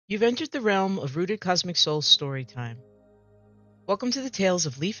You've entered the realm of Rooted Cosmic Soul Storytime. Welcome to the tales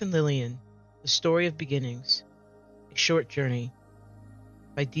of Leaf and Lillian, the story of beginnings, a short journey,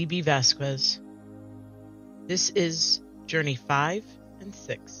 by D.B. Vasquez. This is Journey 5 and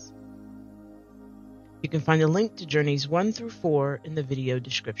 6. You can find a link to Journeys 1 through 4 in the video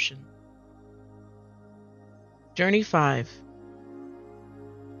description. Journey 5.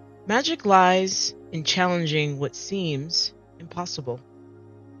 Magic lies in challenging what seems impossible.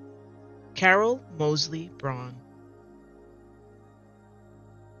 Carol Mosley Braun.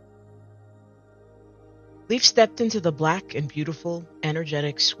 Leaf stepped into the black and beautiful,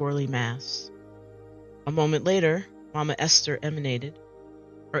 energetic, swirly mass. A moment later, Mama Esther emanated,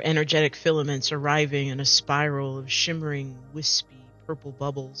 her energetic filaments arriving in a spiral of shimmering, wispy purple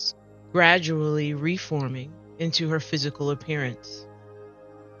bubbles, gradually reforming into her physical appearance.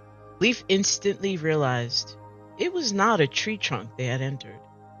 Leaf instantly realized it was not a tree trunk they had entered.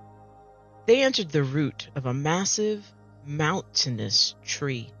 They entered the root of a massive, mountainous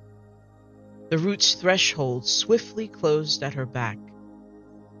tree. The root's threshold swiftly closed at her back.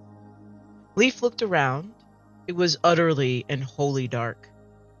 Leaf looked around. It was utterly and wholly dark.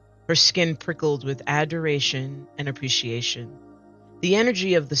 Her skin prickled with adoration and appreciation. The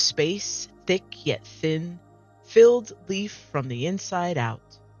energy of the space, thick yet thin, filled Leaf from the inside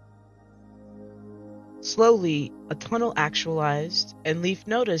out. Slowly, a tunnel actualized, and Leaf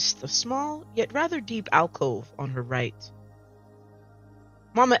noticed a small yet rather deep alcove on her right.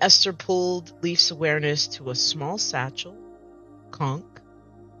 Mama Esther pulled Leaf's awareness to a small satchel, conch,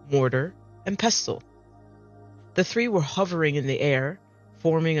 mortar, and pestle. The three were hovering in the air,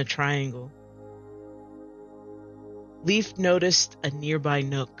 forming a triangle. Leaf noticed a nearby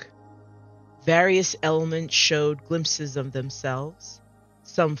nook. Various elements showed glimpses of themselves,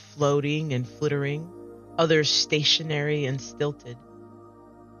 some floating and flittering, others stationary and stilted.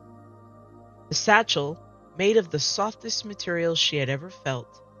 The satchel, made of the softest material she had ever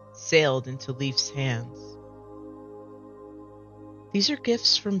felt, sailed into Leaf's hands. "These are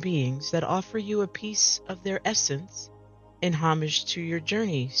gifts from beings that offer you a piece of their essence in homage to your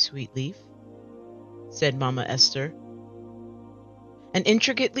journey, sweet Leaf," said Mama Esther. An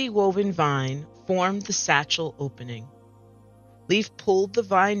intricately woven vine formed the satchel opening. Leaf pulled the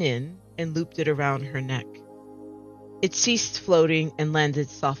vine in and looped it around her neck. It ceased floating and landed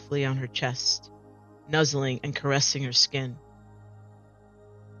softly on her chest, nuzzling and caressing her skin.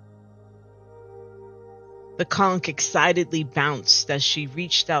 The conch excitedly bounced as she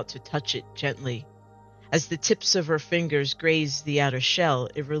reached out to touch it gently. As the tips of her fingers grazed the outer shell,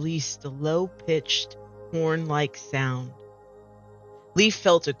 it released a low-pitched, horn-like sound. Leaf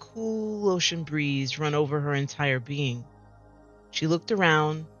felt a cool ocean breeze run over her entire being. She looked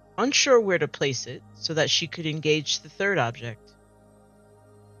around, unsure where to place it so that she could engage the third object.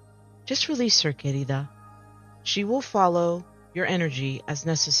 "Just release her, querida. She will follow your energy as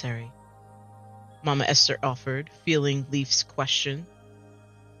necessary," Mama Esther offered, feeling Leaf's question.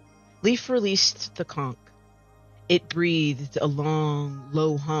 Leaf released the conch. It breathed a long,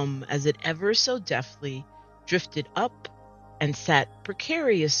 low hum as it ever so deftly drifted up and sat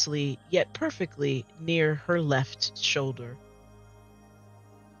precariously yet perfectly near her left shoulder.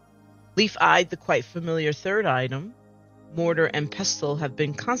 Leaf eyed the quite familiar third item. Mortar and pestle have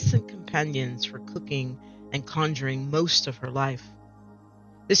been constant companions for cooking and conjuring most of her life.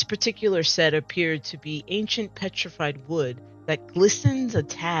 This particular set appeared to be ancient petrified wood that glistened a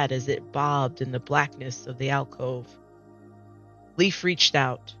tad as it bobbed in the blackness of the alcove. Leaf reached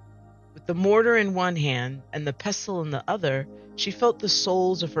out. With the mortar in one hand and the pestle in the other, she felt the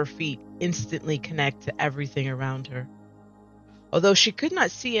soles of her feet instantly connect to everything around her. Although she could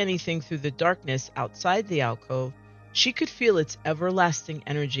not see anything through the darkness outside the alcove, she could feel its everlasting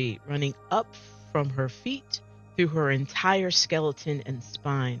energy running up from her feet through her entire skeleton and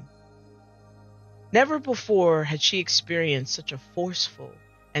spine. Never before had she experienced such a forceful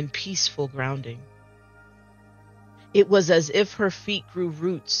and peaceful grounding. It was as if her feet grew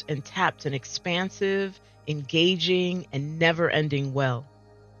roots and tapped an expansive, engaging, and never-ending well,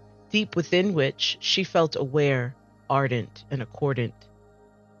 deep within which she felt aware, ardent, and accordant.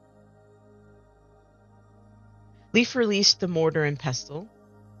 Leaf released the mortar and pestle.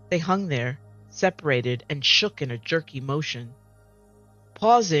 They hung there, separated, and shook in a jerky motion.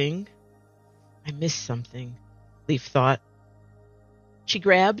 Pausing, "I missed something," Leaf thought. She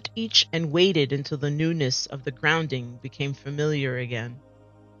grabbed each and waited until the newness of the grounding became familiar again.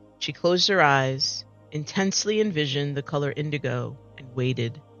 She closed her eyes, intensely envisioned the color indigo, and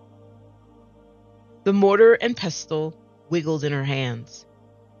waited. The mortar and pestle wiggled in her hands.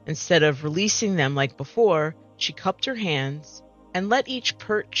 Instead of releasing them like before, she cupped her hands and let each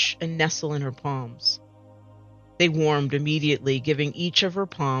perch and nestle in her palms. They warmed immediately, giving each of her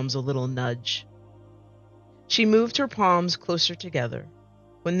palms a little nudge. She moved her palms closer together.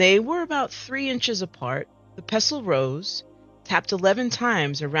 When they were about 3 inches apart, the pestle rose, tapped 11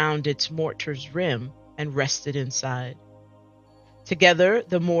 times around its mortar's rim, and rested inside. Together,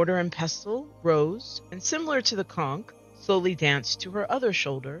 the mortar and pestle rose, and similar to the conch, slowly danced to her other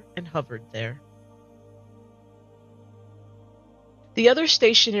shoulder and hovered there. The other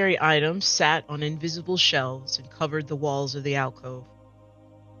stationary items sat on invisible shelves and covered the walls of the alcove.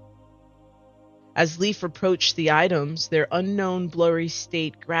 As Leaf approached the items, their unknown blurry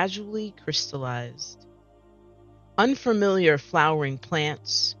state gradually crystallized. Unfamiliar flowering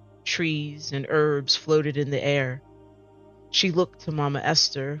plants, trees, and herbs floated in the air. She looked to Mama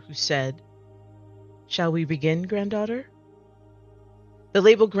Esther, who said, "Shall we begin, granddaughter?" The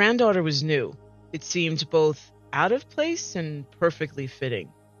label granddaughter was new. It seemed both out of place and perfectly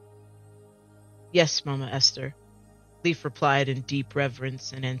fitting. "Yes, Mama Esther," Leaf replied in deep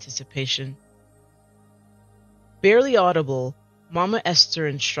reverence and anticipation. Barely audible, Mama Esther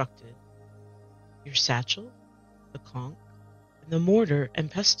instructed, "Your satchel, the conch, and the mortar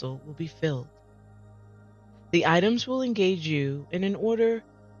and pestle will be filled. The items will engage you in an order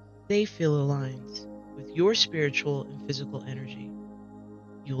they feel aligns with your spiritual and physical energy.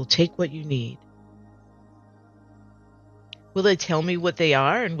 You will take what you need." "Will they tell me what they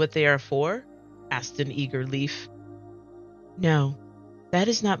are and what they are for?" asked an eager Leaf. "No, that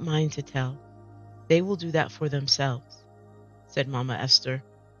is not mine to tell. They will do that for themselves," said Mama Esther.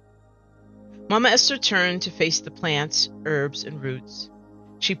 Mama Esther turned to face the plants, herbs, and roots.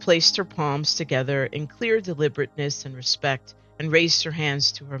 She placed her palms together in clear deliberateness and respect and raised her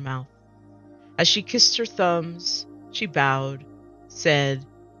hands to her mouth. As she kissed her thumbs, she bowed, said,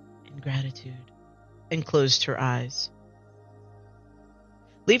 "In gratitude," and closed her eyes.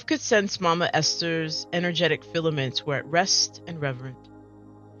 Leaf could sense Mama Esther's energetic filaments were at rest and reverent.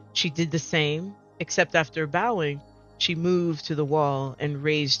 She did the same, except after bowing, she moved to the wall and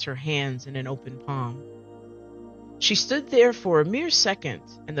raised her hands in an open palm. She stood there for a mere second,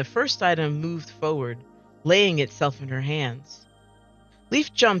 and the first item moved forward, laying itself in her hands.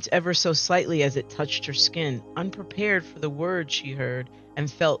 Leaf jumped ever so slightly as it touched her skin, unprepared for the words she heard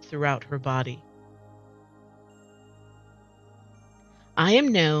and felt throughout her body. "I am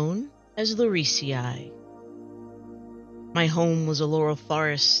known as Lauricii. My home was a laurel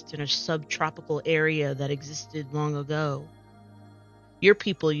forest in a subtropical area that existed long ago. Your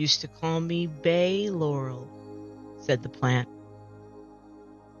people used to call me Bay Laurel," said the plant.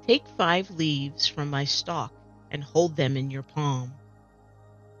 "Take 5 leaves from my stalk and hold them in your palm."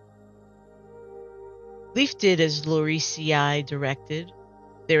 Leaf did as Lauricii directed.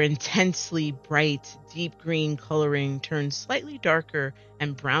 Their intensely bright, deep green coloring turned slightly darker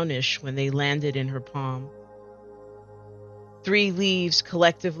and brownish when they landed in her palm. 3 leaves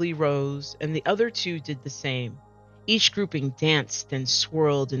collectively rose, and the other 2 did the same. Each grouping danced and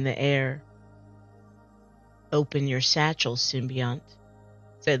swirled in the air. "Open your satchel, symbiont,"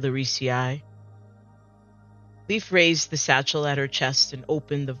 said Lauricii. Leaf raised the satchel at her chest and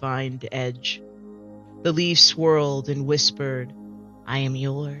opened the vined edge. The leaves swirled and whispered, "I am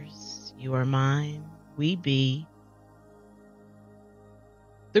yours, you are mine, we be."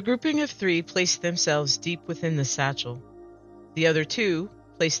 The grouping of 3 placed themselves deep within the satchel. The other 2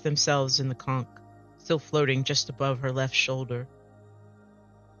 placed themselves in the conch, still floating just above her left shoulder.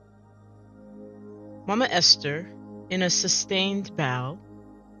 Mama Esther, in a sustained bow,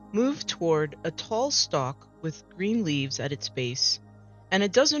 moved toward a tall stalk with green leaves at its base and a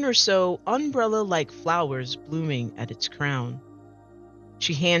dozen or so umbrella-like flowers blooming at its crown.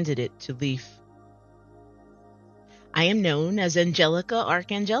 She handed it to Leaf. "I am known as Angelica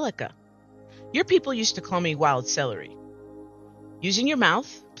Archangelica. Your people used to call me wild celery. Using your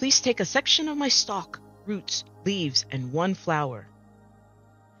mouth, please take a section of my stalk, roots, leaves, and 1 flower.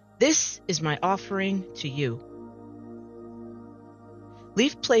 This is my offering to you."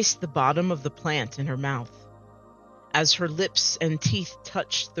 Leaf placed the bottom of the plant in her mouth. As her lips and teeth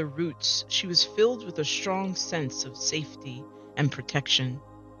touched the roots, she was filled with a strong sense of safety and protection.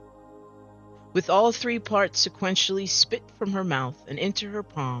 With all 3 parts sequentially spit from her mouth and into her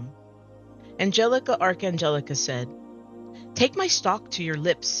palm, Angelica Archangelica said, "Take my stalk to your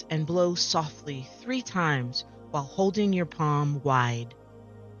lips and blow softly 3 times while holding your palm wide."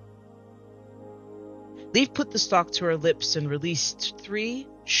 Leaf put the stalk to her lips and released 3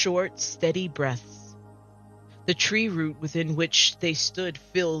 short, steady breaths. The tree root within which they stood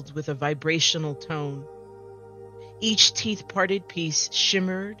filled with a vibrational tone. Each teeth-parted piece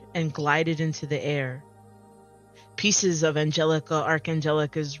shimmered and glided into the air. Pieces of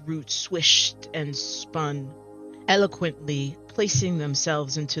Archangelica's roots swished and spun, eloquently placing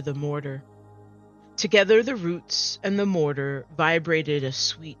themselves into the mortar. Together the roots and the mortar vibrated a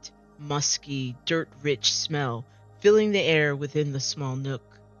sweet, musky, dirt-rich smell, filling the air within the small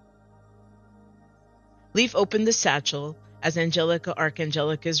nook. Leaf opened the satchel as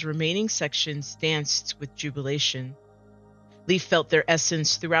Archangelica's remaining sections danced with jubilation. Leaf felt their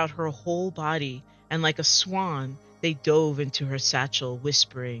essence throughout her whole body, and like a swan, they dove into her satchel,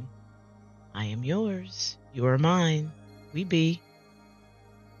 whispering, "I am yours, you are mine, we be."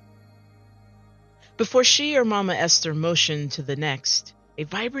 Before she or Mama Esther motioned to the next, a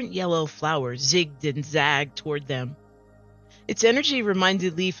vibrant yellow flower zigged and zagged toward them. Its energy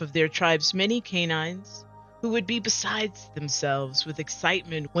reminded Leaf of their tribe's many canines, who would be beside themselves with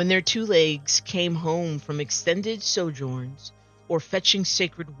excitement when their two legs came home from extended sojourns or fetching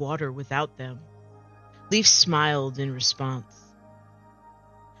sacred water without them. Leaf smiled in response.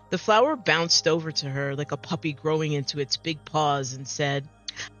 The flower bounced over to her like a puppy growing into its big paws and said,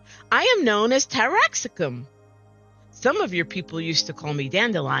 "I am known as Taraxacum. Some of your people used to call me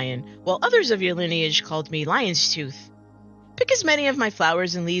Dandelion, while others of your lineage called me Lion's Tooth. Pick as many of my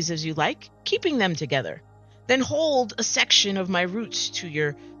flowers and leaves as you like, keeping them together. Then hold a section of my roots to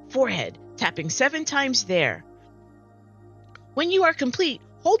your forehead, tapping 7 times there. When you are complete,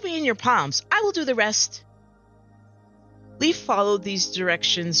 hold me in your palms. I will do the rest." Leaf followed these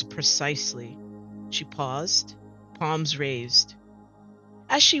directions precisely. She paused, palms raised.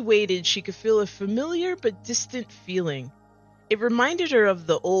 As she waited, she could feel a familiar but distant feeling. It reminded her of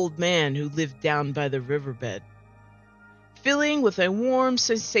the old man who lived down by the riverbed. Filling with a warm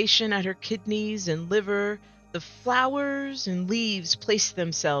sensation at her kidneys and liver, the flowers and leaves placed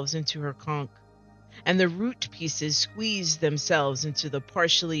themselves into her conch, and the root pieces squeezed themselves into the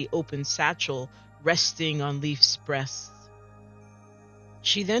partially open satchel resting on Leaf's breasts.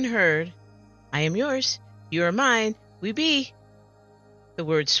 She then heard, "I am yours, you are mine, we be." The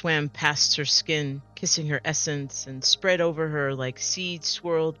words swam past her skin, kissing her essence, and spread over her like seeds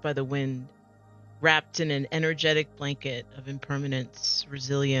swirled by the wind, wrapped in an energetic blanket of impermanence,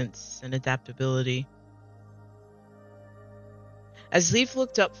 resilience, and adaptability. As Leaf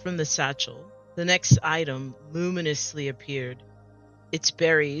looked up from the satchel, the next item luminously appeared. Its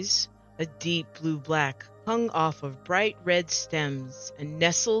berries, a deep blue-black, hung off of bright red stems and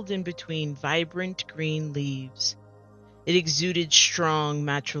nestled in between vibrant green leaves. It exuded strong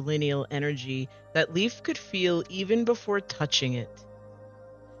matrilineal energy that Leaf could feel even before touching it.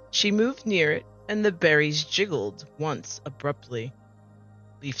 She moved near it, and the berries jiggled once abruptly.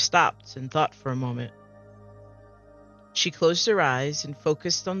 Leaf stopped and thought for a moment. She closed her eyes and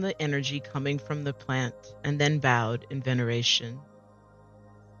focused on the energy coming from the plant, and then bowed in veneration.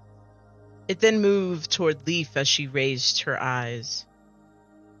 It then moved toward Leaf as she raised her eyes.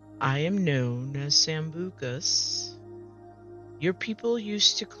 "I am known as Sambucus. Your people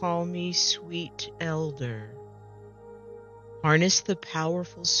used to call me Sweet Elder. Harness the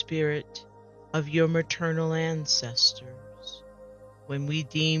powerful spirit of your maternal ancestors. When we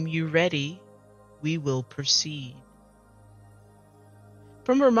deem you ready, we will proceed."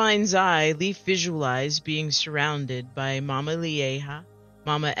 From her mind's eye, Leaf visualized being surrounded by Mama Lieja,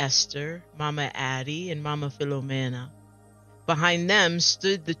 Mama Esther, Mama Addie, and Mama Filomena. Behind them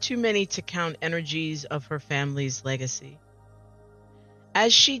stood the too many to count energies of her family's legacy.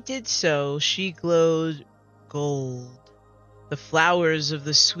 As she did so, she glowed gold. The flowers of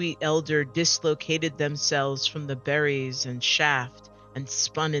the sweet elder dislocated themselves from the berries and shaft and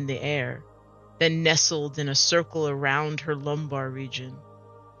spun in the air, then nestled in a circle around her lumbar region.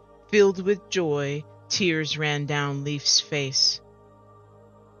 Filled with joy, tears ran down Leaf's face.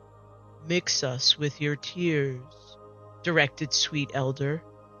 "Mix us with your tears," directed Sweet Elder.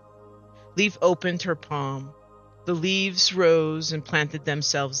 Leaf opened her palm. The leaves rose and planted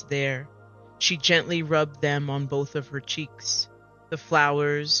themselves there. She gently rubbed them on both of her cheeks. The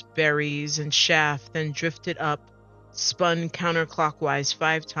flowers, berries, and shaft then drifted up, spun counterclockwise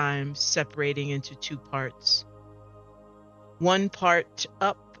 5 times, separating into 2 parts. One part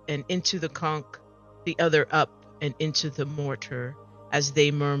up and into the conch, the other up and into the mortar, as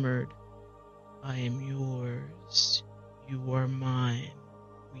they murmured, "I am yours, you are mine,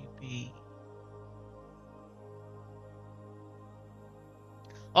 we be."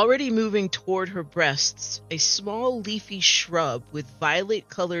 Already moving toward her breasts, a small leafy shrub with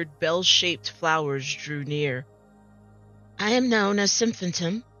violet-colored bell-shaped flowers drew near. "I am known as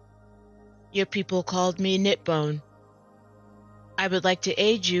Symphantum. Your people called me Knitbone. I would like to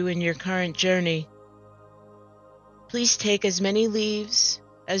aid you in your current journey. Please take as many leaves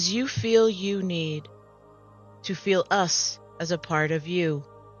as you feel you need. to feel us as a part of you.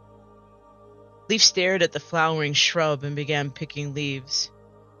 Leaf stared at the flowering shrub and began picking leaves.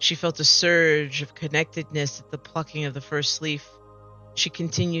 She felt a surge of connectedness at the plucking of the first leaf. She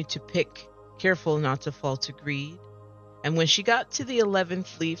continued to pick, careful not to fall to greed. And when she got to the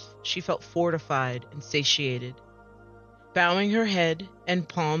 11th leaf, she felt fortified and satiated. Bowing her head and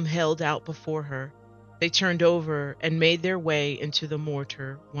palm held out before her, they turned over and made their way into the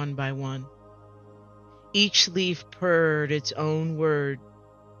mortar one by one. Each leaf purred its own word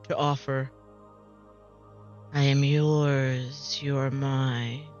to offer. I am yours, you are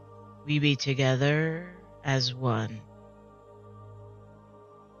mine. We be together as one.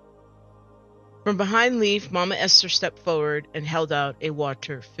 From behind Leaf, Mama Esther stepped forward and held out a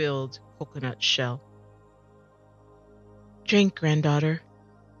water-filled coconut shell. Drink, granddaughter.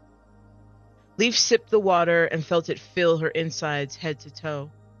 Leaf sipped the water and felt it fill her insides head to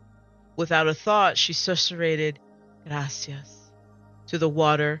toe. Without a thought, she susurrated, gracias, to the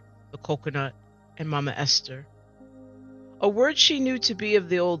water, the coconut, and Mama Esther. A word she knew to be of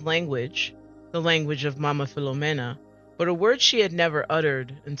the old language, the language of Mama Filomena, but a word she had never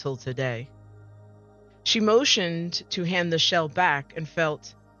uttered until today. She motioned to hand the shell back and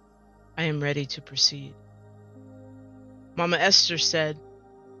felt, I am ready to proceed. Mama Esther said,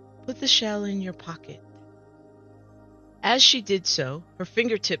 put the shell in your pocket. As she did so, her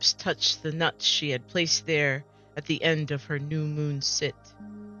fingertips touched the nuts she had placed there at the end of her new moon sit.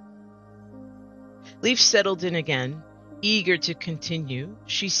 Leaf settled in again, eager to continue.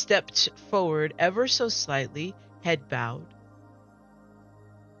 She stepped forward ever so slightly, head bowed.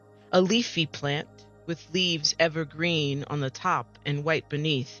 A leafy plant, with leaves evergreen on the top and white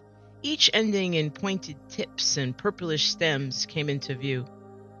beneath, each ending in pointed tips and purplish stems, came into view.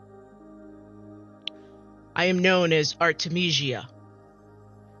 I am known as Artemisia.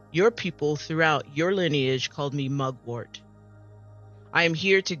 Your people throughout your lineage called me Mugwort. I am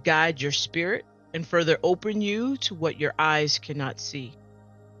here to guide your spirit and further open you to what your eyes cannot see.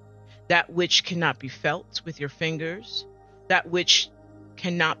 That which cannot be felt with your fingers, that which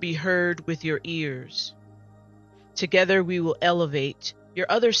cannot be heard with your ears. Together we will elevate your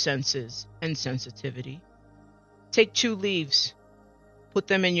other senses and sensitivity. Take 2 leaves, put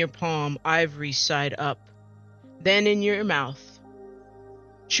them in your palm, ivory side up, then in your mouth.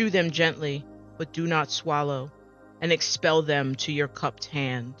 Chew them gently, but do not swallow, and expel them to your cupped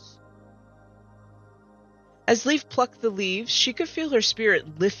hands. As Leaf plucked the leaves, she could feel her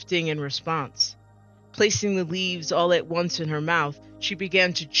spirit lifting in response. Placing the leaves all at once in her mouth, she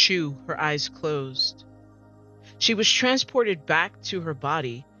began to chew, her eyes closed. She was transported back to her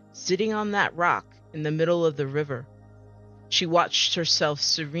body, sitting on that rock in the middle of the river. She watched herself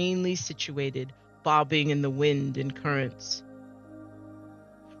serenely situated, bobbing in the wind and currents.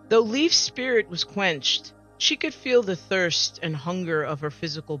 Though Leaf's spirit was quenched, she could feel the thirst and hunger of her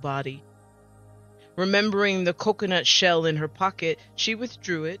physical body. Remembering the coconut shell in her pocket, she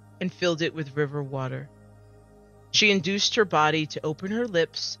withdrew it and filled it with river water. She induced her body to open her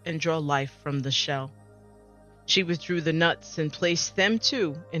lips and draw life from the shell. She withdrew the nuts and placed them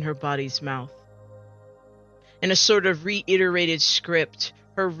too in her body's mouth. In a sort of reiterated script,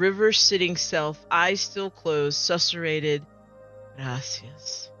 her river-sitting self, eyes still closed, susurrated,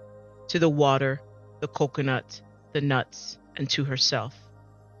 gracias, to the water, the coconut, the nuts, and to herself.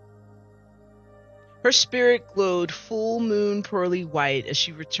 Her spirit glowed full moon pearly white as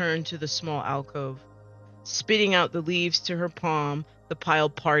she returned to the small alcove. Spitting out the leaves to her palm, the pile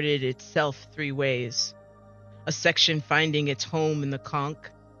parted itself 3 ways. A section finding its home in the conch,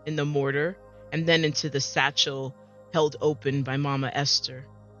 in the mortar, and then into the satchel held open by Mama Esther.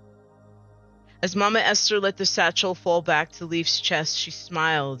 As Mama Esther let the satchel fall back to Leaf's chest, she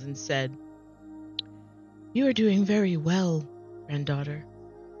smiled and said, You are doing very well, granddaughter.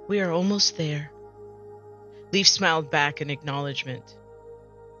 We are almost there. Leaf smiled back in acknowledgement.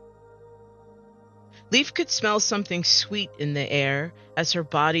 Leaf could smell something sweet in the air as her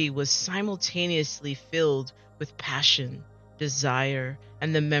body was simultaneously filled with passion, desire,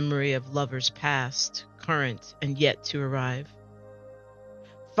 and the memory of lovers past, current, and yet to arrive.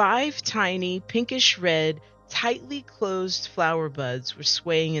 5 tiny, pinkish-red, tightly closed flower buds were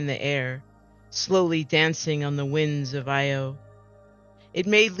swaying in the air, slowly dancing on the winds of Io. It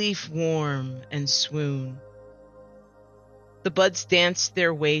made Leaf warm and swoon. The buds danced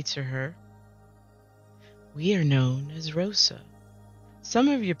their way to her. We are known as Rosa. Some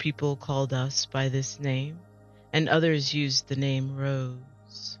of your people called us by this name, and others used the name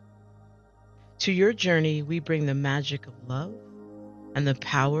Rose. To your journey, we bring the magic of love and the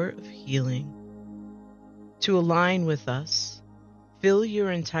power of healing. To align with us, fill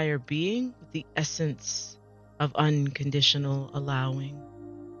your entire being with the essence of unconditional allowing.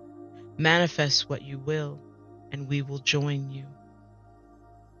 Manifest what you will, and we will join you.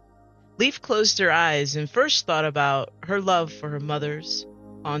 Leaf closed her eyes and first thought about her love for her mothers,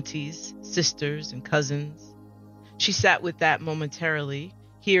 aunties, sisters, and cousins. She sat with that momentarily,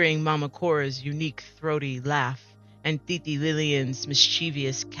 hearing Mama Cora's unique throaty laugh and Titi Lillian's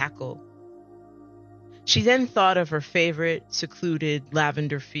mischievous cackle. She then thought of her favorite secluded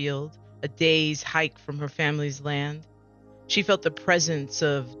lavender field, a day's hike from her family's land. She felt the presence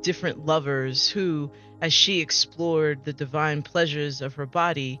of different lovers who, as she explored the divine pleasures of her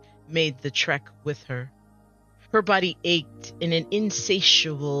body, made the trek with her. Her body ached in an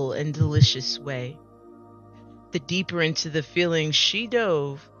insatiable and delicious way. The deeper into the feeling she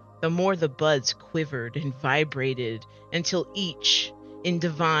dove, the more the buds quivered and vibrated until each, in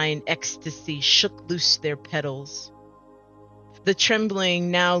divine ecstasy, shook loose their petals. The trembling,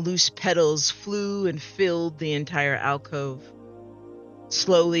 now loose petals flew and filled the entire alcove.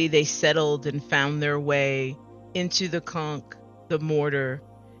 Slowly they settled and found their way into the conch, the mortar,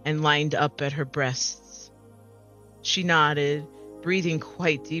 and lined up at her breasts. She nodded, breathing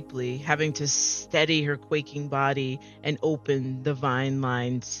quite deeply, having to steady her quaking body and open the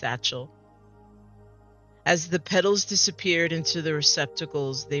vine-lined satchel. As the petals disappeared into the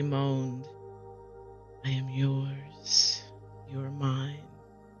receptacles, they moaned, "I am yours, you are mine,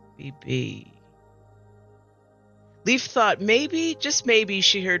 BB." Leaf thought maybe, just maybe,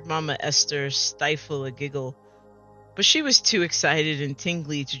 she heard Mama Esther stifle a giggle, but she was too excited and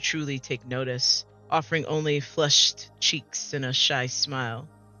tingly to truly take notice, offering only flushed cheeks and a shy smile.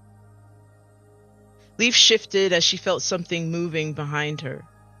 Leaf shifted as she felt something moving behind her.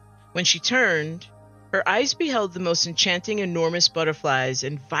 When she turned, her eyes beheld the most enchanting enormous butterflies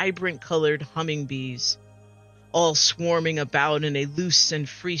and vibrant-colored hummingbees, all swarming about in a loose and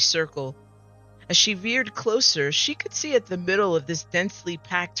free circle. As she veered closer, she could see at the middle of this densely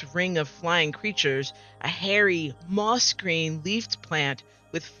packed ring of flying creatures a hairy, moss-green leafed plant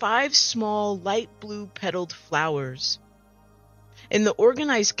with 5 small, light blue-petaled flowers. In the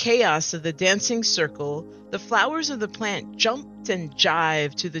organized chaos of the dancing circle, the flowers of the plant jumped and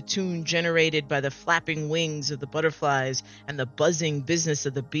jived to the tune generated by the flapping wings of the butterflies and the buzzing business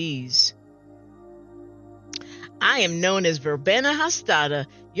of the bees. "I am known as Verbena Hastata.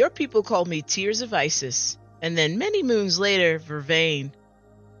 Your people call me Tears of Isis, and then many moons later, Vervain.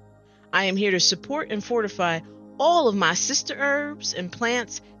 I am here to support and fortify all of my sister herbs and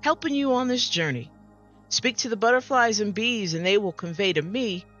plants, helping you on this journey. Speak to the butterflies and bees, and they will convey to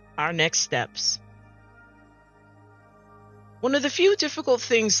me our next steps." One of the few difficult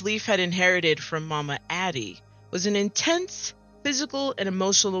things Leaf had inherited from Mama Addie was an intense physical and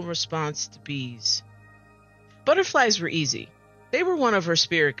emotional response to bees. Butterflies were easy. They were one of her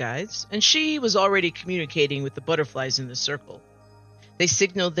spirit guides, and she was already communicating with the butterflies in the circle. They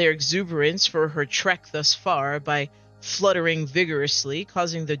signaled their exuberance for her trek thus far by fluttering vigorously,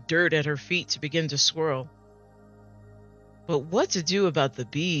 causing the dirt at her feet to begin to swirl. But what to do about the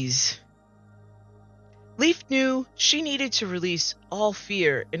bees? Leaf knew she needed to release all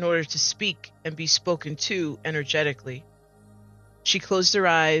fear in order to speak and be spoken to energetically. She closed her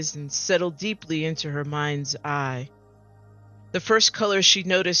eyes and settled deeply into her mind's eye. The first color she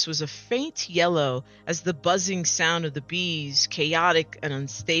noticed was a faint yellow, as the buzzing sound of the bees, chaotic and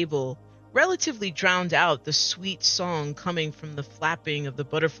unstable, relatively drowned out the sweet song coming from the flapping of the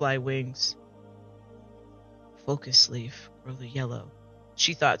butterfly wings. "Focus, Leaf, grow the yellow,"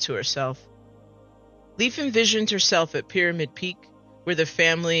 she thought to herself. Leaf envisioned herself at Pyramid Peak, where the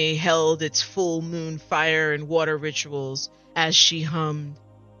family held its full moon fire and water rituals, as she hummed,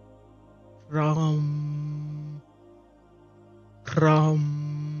 "Rum,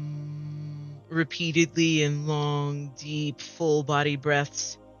 rum," repeatedly in long, deep, full-body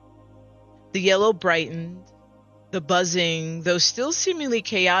breaths. The yellow brightened. The buzzing, though still seemingly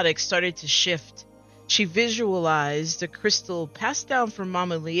chaotic, started to shift. She visualized a crystal passed down from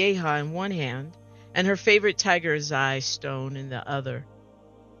Mama Lieja in one hand and her favorite tiger's eye stone in the other.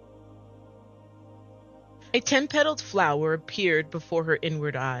 A 10-petaled flower appeared before her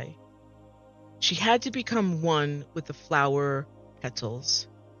inward eye. She had to become one with the flower petals.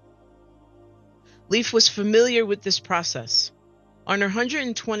 Leaf was familiar with this process. On her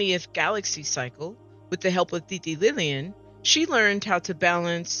 120th galaxy cycle, with the help of Titi Lillian, she learned how to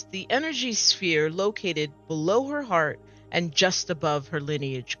balance the energy sphere located below her heart and just above her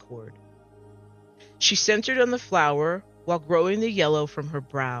lineage cord. She centered on the flower while growing the yellow from her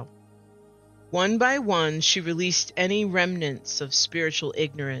brow. One by one, she released any remnants of spiritual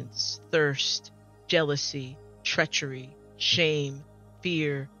ignorance, thirst, jealousy, treachery, shame,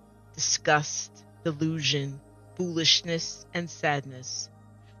 fear, disgust, delusion, foolishness, and sadness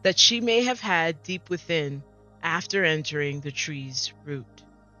that she may have had deep within after entering the tree's root.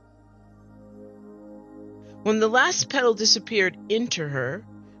 When the last petal disappeared into her,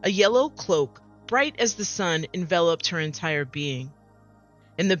 a yellow cloak, bright as the sun, enveloped her entire being.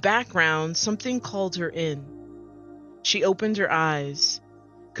 In the background, something called her in. She opened her eyes.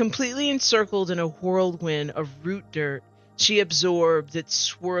 Completely encircled in a whirlwind of root dirt, she absorbed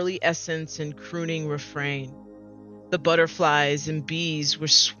its swirly essence and crooning refrain. The butterflies and bees were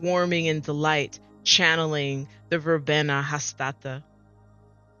swarming in delight, channeling the verbena hastata.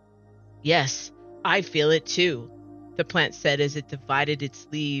 "Yes, I feel it too," the plant said as it divided its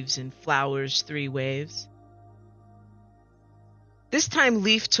leaves and flowers 3 waves. This time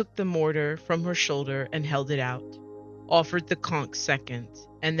Leaf took the mortar from her shoulder and held it out, offered the conch second,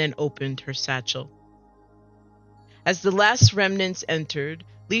 and then opened her satchel. As the last remnants entered,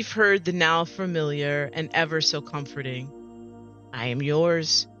 Leaf heard the now familiar and ever so comforting, "I am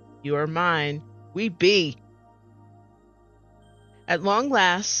yours, you are mine, we be." At long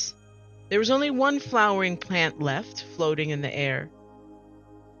last, there was only one flowering plant left, floating in the air.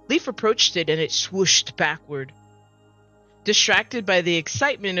 Leaf approached it and it swooshed backward. Distracted by the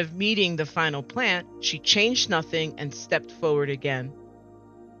excitement of meeting the final plant, she changed nothing and stepped forward again.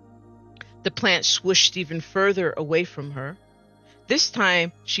 The plant swooshed even further away from her. This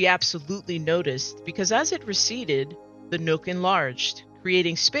time, she absolutely noticed, because as it receded, the nook enlarged,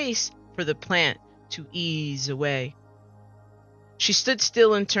 creating space for the plant to ease away. She stood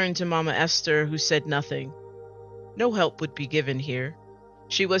still and turned to Mama Esther, who said nothing. No help would be given here.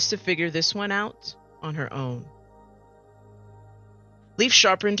 She was to figure this one out on her own. Leaf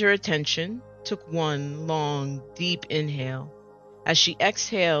sharpened her attention, took one long, deep inhale. As she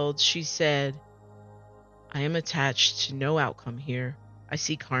exhaled, she said, "I am attached to no outcome here. I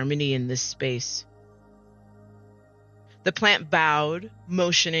seek harmony in this space." The plant bowed,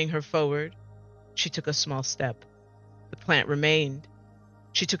 motioning her forward. She took a small step. The plant remained.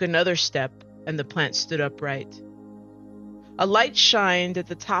 She took another step, and the plant stood upright. A light shined at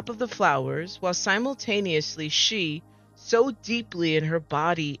the top of the flowers, while simultaneously she, so deeply in her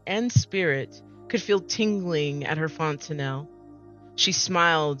body and spirit, could feel tingling at her fontanelle. She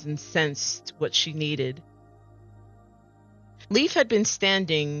smiled and sensed what she needed. Leaf had been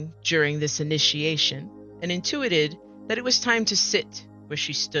standing during this initiation and intuited that it was time to sit where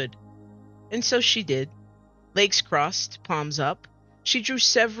she stood. And so she did. Legs crossed, palms up, she drew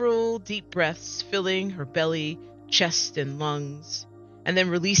several deep breaths, filling her belly, chest, and lungs, and then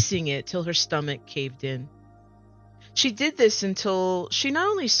releasing it till her stomach caved in. She did this until she not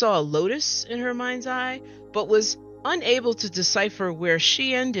only saw a lotus in her mind's eye, but was unable to decipher where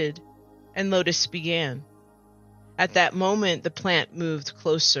she ended and lotus began. At that moment, the plant moved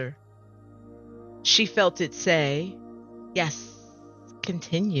closer. She felt it say, "Yes,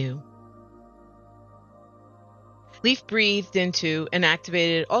 continue." Leaf breathed into and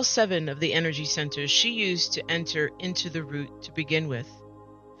activated all 7 of the energy centers she used to enter into the root to begin with.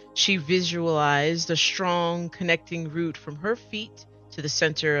 She visualized a strong connecting root from her feet to the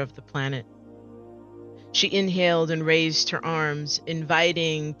center of the planet. She inhaled and raised her arms,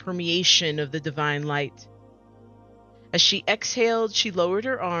 inviting permeation of the divine light. As she exhaled, she lowered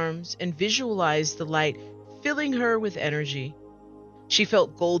her arms and visualized the light filling her with energy. She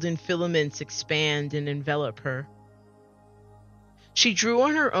felt golden filaments expand and envelop her. She drew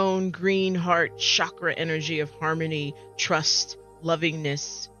on her own green heart chakra energy of harmony, trust,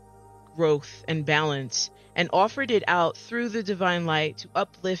 lovingness, growth, and balance, and offered it out through the divine light to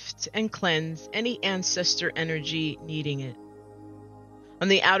uplift and cleanse any ancestor energy needing it. On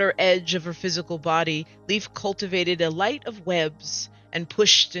the outer edge of her physical body, Leaf cultivated a light of webs and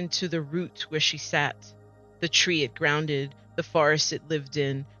pushed into the root where she sat, the tree it grounded, the forest it lived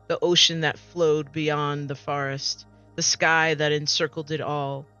in, the ocean that flowed beyond the forest, the sky that encircled it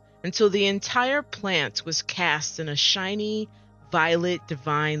all, until the entire plant was cast in a shiny, violet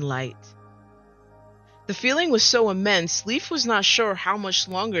divine light. The feeling was so immense, Leaf was not sure how much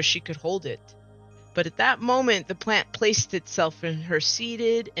longer she could hold it. But at that moment, the plant placed itself in her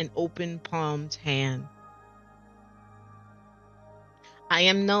seated and open-palmed hand. "I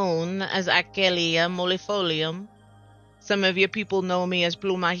am known as Achelia molifolium. Some of your people know me as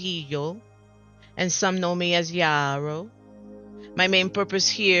Plumajillo, and some know me as Yarrow. My main purpose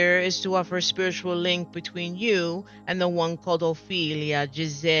here is to offer a spiritual link between you and the one called Ophelia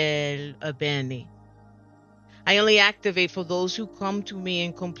Giselle Abeni. I only activate for those who come to me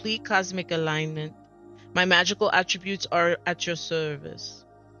in complete cosmic alignment. My magical attributes are at your service."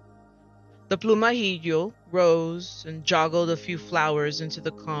 The Plumajillo rose and joggled a few flowers into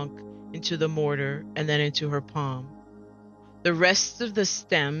the conch, into the mortar, and then into her palm. The rest of the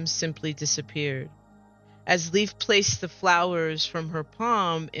stem simply disappeared. As Leaf placed the flowers from her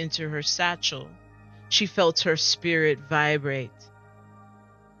palm into her satchel, she felt her spirit vibrate.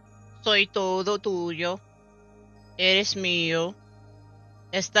 Soy todo tuyo. Eres mío.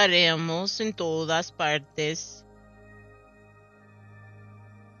 Estaremos en todas partes.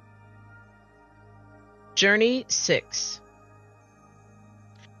 Journey 6.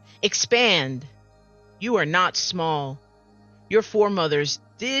 Expand. You are not small. Your foremothers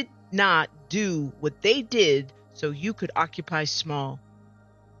did not do what they did so you could occupy small.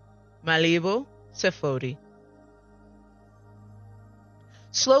 Malibu Sefodi.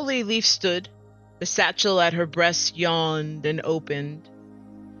 Slowly Leaf stood. The satchel at her breast yawned and opened.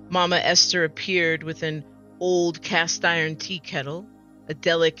 Mama Esther appeared with an old cast-iron tea kettle, a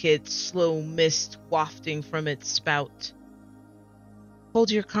delicate, slow mist wafting from its spout.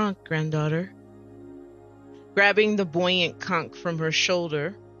 Hold your conch, granddaughter. Grabbing the buoyant conch from her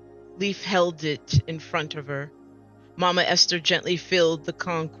shoulder, Leaf held it in front of her. Mama Esther gently filled the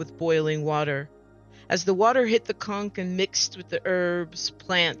conch with boiling water. As the water hit the conch and mixed with the herbs,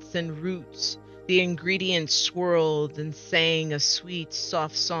 plants, and roots, the ingredients swirled and sang a sweet,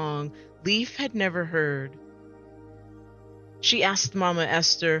 soft song Leaf had never heard. She asked Mama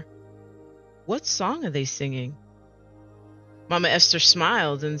Esther, "What song are they singing?" Mama Esther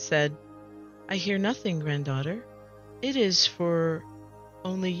smiled and said, "I hear nothing, granddaughter. It is for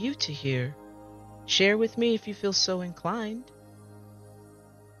only you to hear. Share with me if you feel so inclined."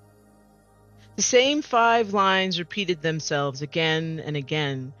 The same 5 lines repeated themselves again and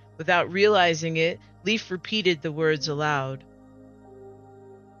again. Without realizing it, Leaf repeated the words aloud.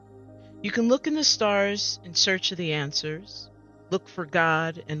 You can look in the stars in search of the answers, look for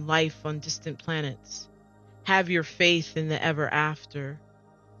God and life on distant planets, have your faith in the ever after,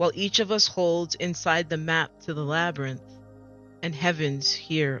 while each of us holds inside the map to the labyrinth and heavens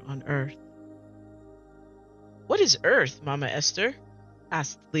here on earth. What is Earth, Mama Esther?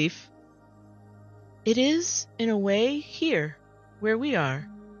 Asked Leaf. It is, in a way, here, where we are.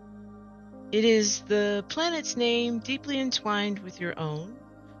 It is the planet's name deeply entwined with your own,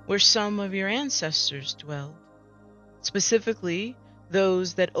 where some of your ancestors dwelled, specifically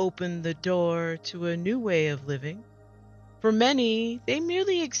those that opened the door to a new way of living. For many, they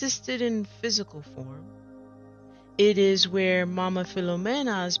merely existed in physical form. It is where Mama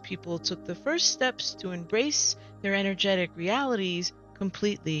Filomena's people took the first steps to embrace their energetic realities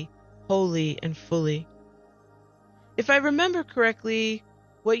completely, wholly, and fully. If I remember correctly,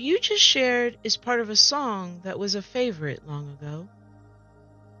 what you just shared is part of a song that was a favorite long ago.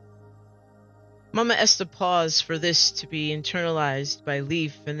 Mama Esther paused for this to be internalized by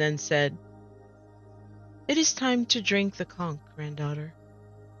Leaf and then said, "It is time to drink the conch, granddaughter."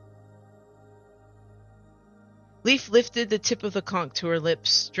 Leaf lifted the tip of the conch to her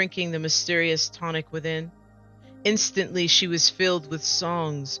lips, drinking the mysterious tonic within. Instantly she was filled with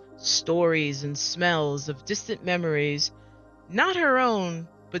songs, stories, and smells of distant memories, not her own,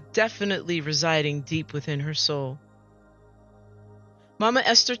 but definitely residing deep within her soul. Mama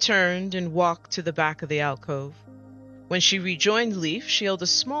Esther turned and walked to the back of the alcove. When she rejoined Leaf, she held a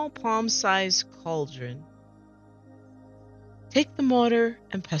small palm-sized cauldron. Take the mortar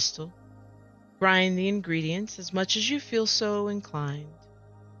and pestle. Grind the ingredients as much as you feel so inclined.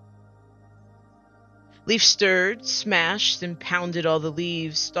 Leaf stirred, smashed, and pounded all the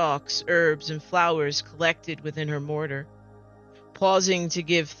leaves, stalks, herbs, and flowers collected within her mortar. Pausing to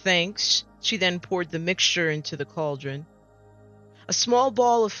give thanks, she then poured the mixture into the cauldron. A small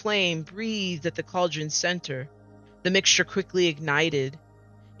ball of flame breathed at the cauldron's center. The mixture quickly ignited.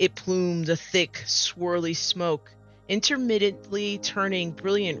 It plumed a thick, swirly smoke, intermittently turning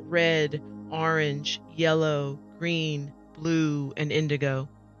brilliant red, orange, yellow, green, blue, and indigo.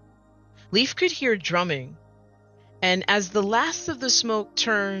 Leaf could hear drumming, and as the last of the smoke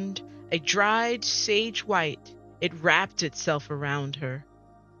turned a dried sage white, it wrapped itself around her.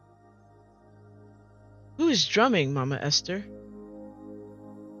 Who is drumming, Mama Esther?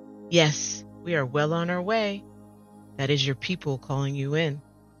 Yes, we are well on our way. That is your people calling you in.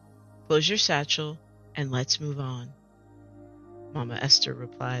 Close your satchel and let's move on, Mama Esther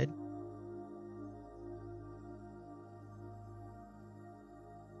replied.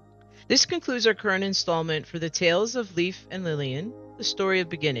 This concludes our current installment for the Tales of Leaf and Lillian, The Story of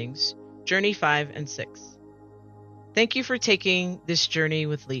Beginnings, Journey 5 and 6. Thank you for taking this journey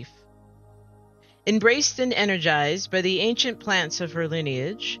with Leaf. Embraced and energized by the ancient plants of her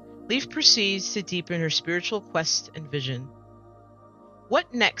lineage, Leaf proceeds to deepen her spiritual quest and vision.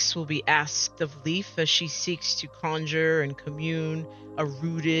 What next will be asked of Leaf as she seeks to conjure and commune a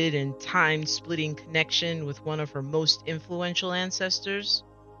rooted and time-splitting connection with one of her most influential ancestors?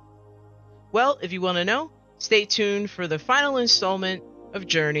 Well, if you want to know, stay tuned for the final installment of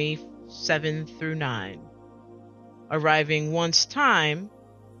Journey 7 through 9, arriving once time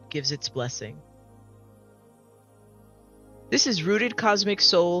gives its blessing. This is Rooted Cosmic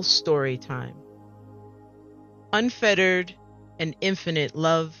Soul Storytime. Unfettered and infinite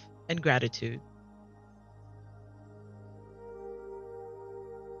love and gratitude.